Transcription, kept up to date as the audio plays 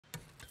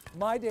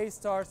My day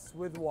starts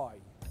with why.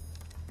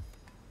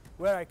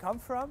 Where I come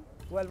from?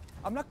 Well,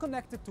 I'm not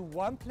connected to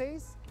one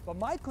place, but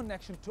my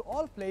connection to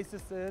all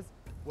places is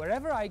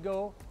wherever I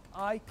go,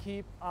 I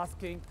keep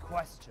asking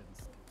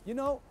questions. You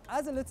know,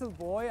 as a little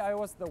boy, I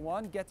was the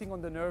one getting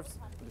on the nerves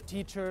of the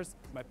teachers,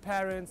 my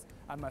parents,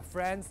 and my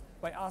friends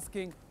by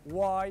asking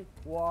why.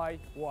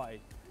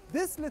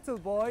 This little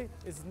boy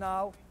is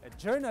now a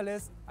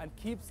journalist and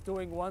keeps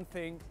doing one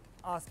thing,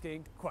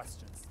 asking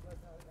questions.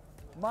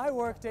 My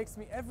work takes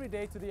me every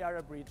day to the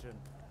Arab region.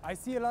 I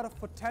see a lot of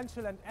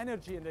potential and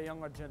energy in the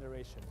younger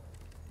generation.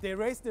 They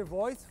raise their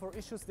voice for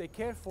issues they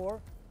care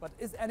for, but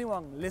is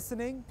anyone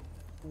listening?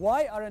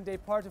 Why aren't they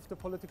part of the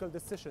political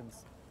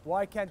decisions?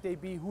 Why can't they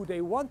be who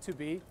they want to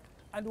be?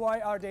 And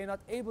why are they not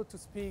able to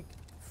speak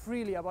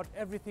freely about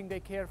everything they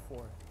care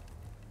for?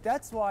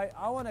 That's why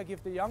I want to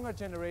give the younger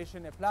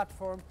generation a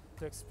platform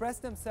to express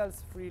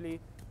themselves freely,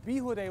 be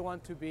who they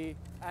want to be,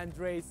 and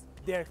raise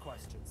their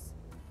questions.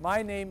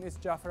 My name is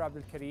Jaafar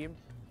Abdul Karim,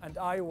 and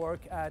I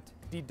work at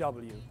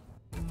DW.